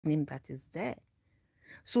name that is there.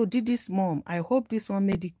 So Diddy's mom, I hope this one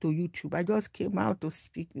made it to YouTube. I just came out to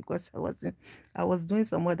speak because I was doing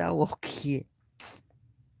some other work here.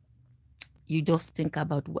 You just think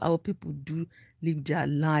about how people do live their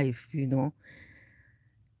life, you know.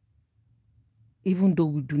 Even though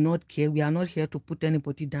we do not care, we are not here to put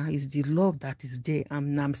anybody down. It's the love that is there.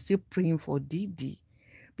 I'm still praying for Diddy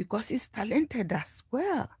because he's talented as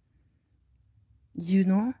well. You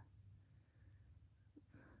know,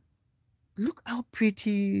 look how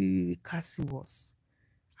pretty Cassie was.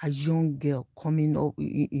 A young girl coming up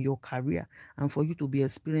in your career, and for you to be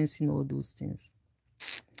experiencing all those things.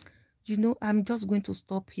 You know, I'm just going to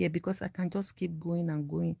stop here because I can just keep going and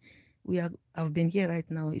going. I've been here right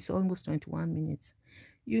now. It's almost 21 minutes.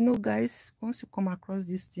 You know, guys, once you come across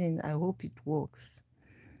this thing, I hope it works.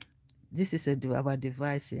 This is our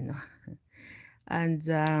device, you know. And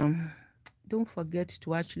don't forget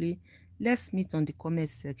to actually, let's meet on the comment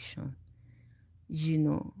section. You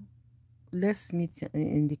know, let's meet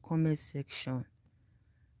in the comment section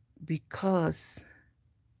because,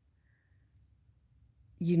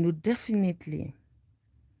 you know, definitely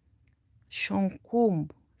Sean Combs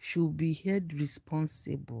should be held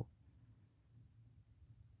responsible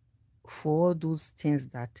for all those things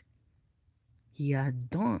that he had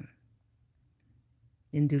done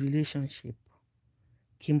in the relationship.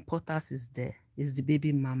 Kim Portas is there, is the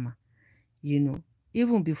baby mama, you know.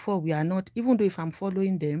 Even before, we are not, even though if I'm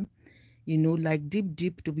following them, you know, like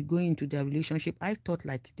deep to be going into their relationship, I thought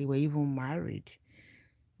like they were even married,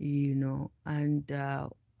 you know. And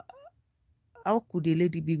how could a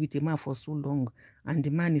lady be with a man for so long and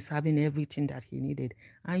the man is having everything that he needed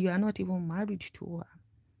and you are not even married to her?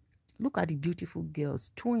 Look at the beautiful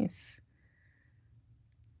girls, twins.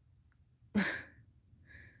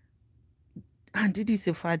 And Diddy is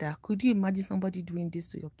a father. Could you imagine somebody doing this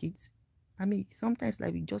to your kids? I mean, sometimes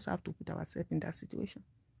like we just have to put ourselves in that situation.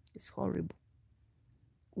 It's horrible.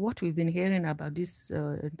 What we've been hearing about this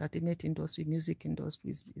entertainment industry, music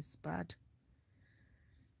industry is bad.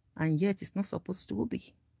 And yet it's not supposed to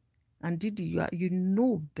be. And Diddy, you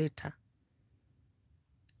know better.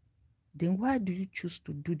 Then why do you choose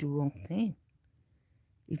to do the wrong thing?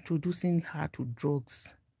 Introducing her to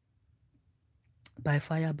drugs. By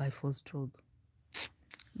fire, by force drug.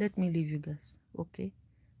 Let me leave you guys, okay?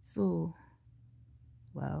 So,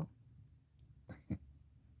 wow.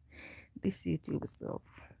 This is it yourself.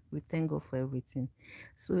 We thank God for everything.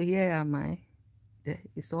 So here am I.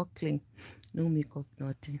 It's all clean. No makeup,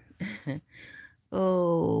 nothing.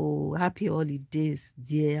 Oh, happy holidays,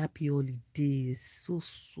 dear. Happy holidays. So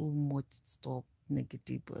much stuff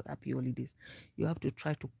negative, but happy holidays. You have to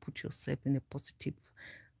try to put yourself in a positive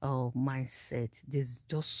mindset. There's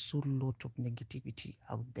just so lot of negativity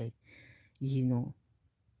out there, you know.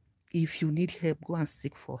 If you need help, go and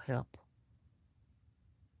seek for help.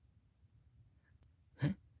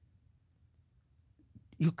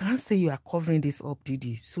 You can't say you are covering this up,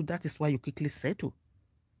 Diddy. So that is why you quickly settle.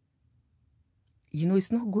 You know,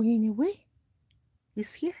 it's not going away.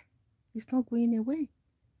 It's here. It's not going away.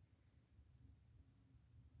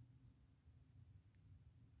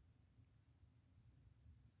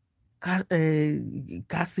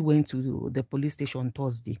 Cassie went to the police station on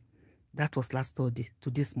Thursday. That was last Thursday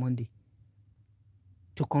to this Monday.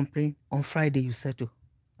 To complain. On Friday, you settle.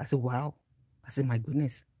 I said, wow. I said, my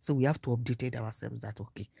goodness. So we have to update ourselves that,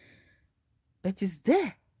 okay. But it's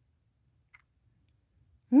there.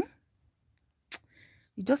 You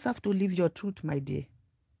just have to live your truth, my dear.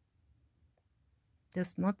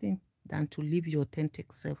 There's nothing than to live your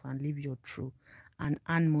authentic self and live your truth and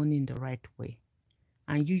earn money in the right way.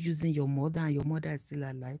 And you using your mother, and your mother is still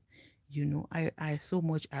alive, you know, I so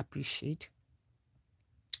much appreciate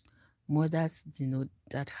mothers, you know,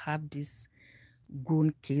 that have this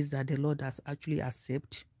grown case that the Lord has actually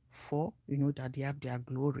accepted for, you know, that they have their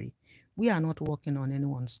glory. We are not working on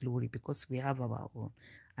anyone's glory because we have our own.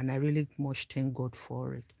 And I really much thank God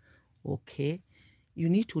for it. Okay? You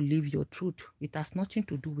need to live your truth. It has nothing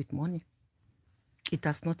to do with money. It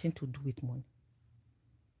has nothing to do with money.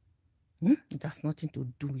 It has nothing to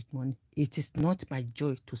do with money. It is not my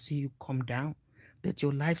joy to see you come down, but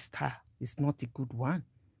your lifestyle is not a good one,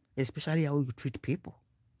 especially how you treat people.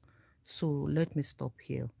 So let me stop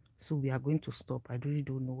here. So we are going to stop. I really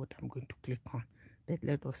don't know what I'm going to click on, but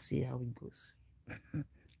let us see how it goes.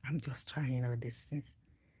 I'm just trying all these things.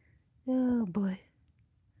 Oh boy.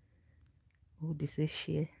 Oh, this is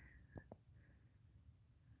share.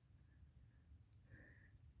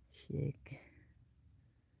 Shake.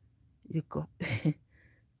 You copy.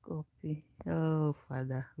 Copy. Oh,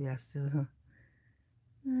 Father, we are still.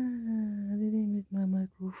 I didn't make my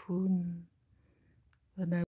microphone. And I